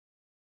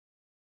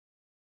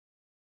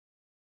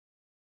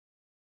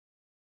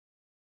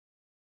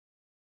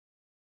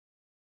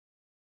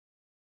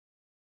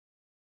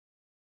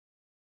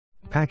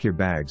Pack your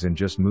bags and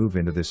just move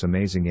into this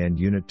amazing end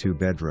unit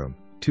 2-bedroom,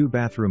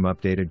 2-bathroom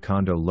updated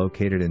condo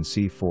located in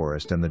Sea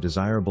Forest and the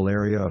desirable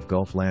area of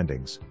Gulf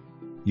Landings.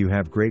 You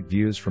have great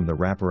views from the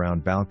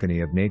wraparound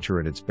balcony of nature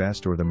at its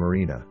best or the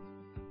marina.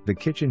 The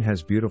kitchen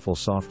has beautiful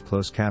soft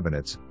close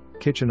cabinets,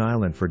 kitchen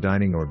island for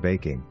dining or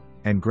baking,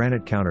 and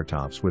granite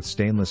countertops with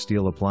stainless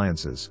steel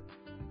appliances.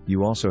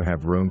 You also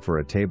have room for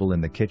a table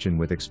in the kitchen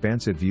with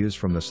expansive views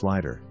from the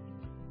slider.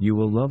 You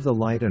will love the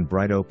light and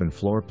bright open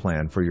floor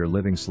plan for your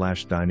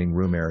living/dining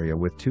room area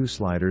with 2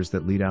 sliders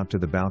that lead out to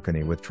the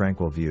balcony with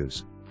tranquil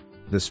views.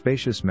 The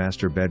spacious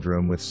master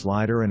bedroom with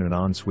slider and an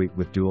ensuite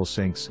with dual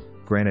sinks,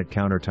 granite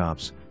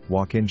countertops,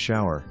 walk-in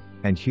shower,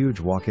 and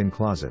huge walk-in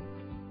closet.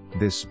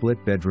 This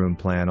split bedroom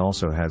plan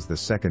also has the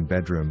second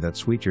bedroom that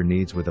suits your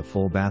needs with a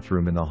full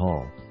bathroom in the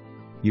hall.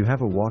 You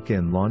have a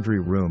walk-in laundry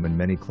room and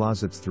many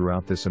closets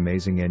throughout this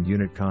amazing end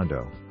unit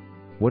condo.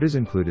 What is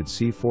included?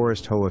 Sea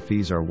Forest Hoa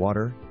fees are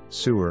water,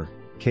 sewer,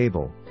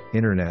 cable,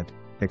 internet,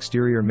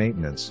 exterior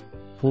maintenance,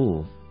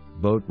 pool,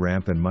 boat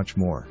ramp and much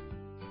more.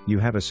 You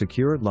have a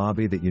secured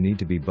lobby that you need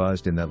to be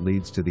buzzed in that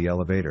leads to the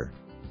elevator.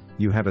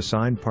 You have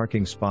assigned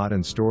parking spot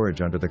and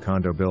storage under the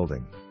condo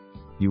building.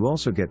 You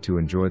also get to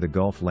enjoy the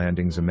Gulf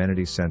Landings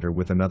amenity center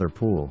with another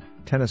pool,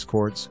 tennis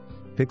courts,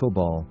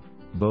 pickleball,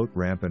 boat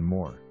ramp and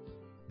more.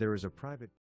 There is a private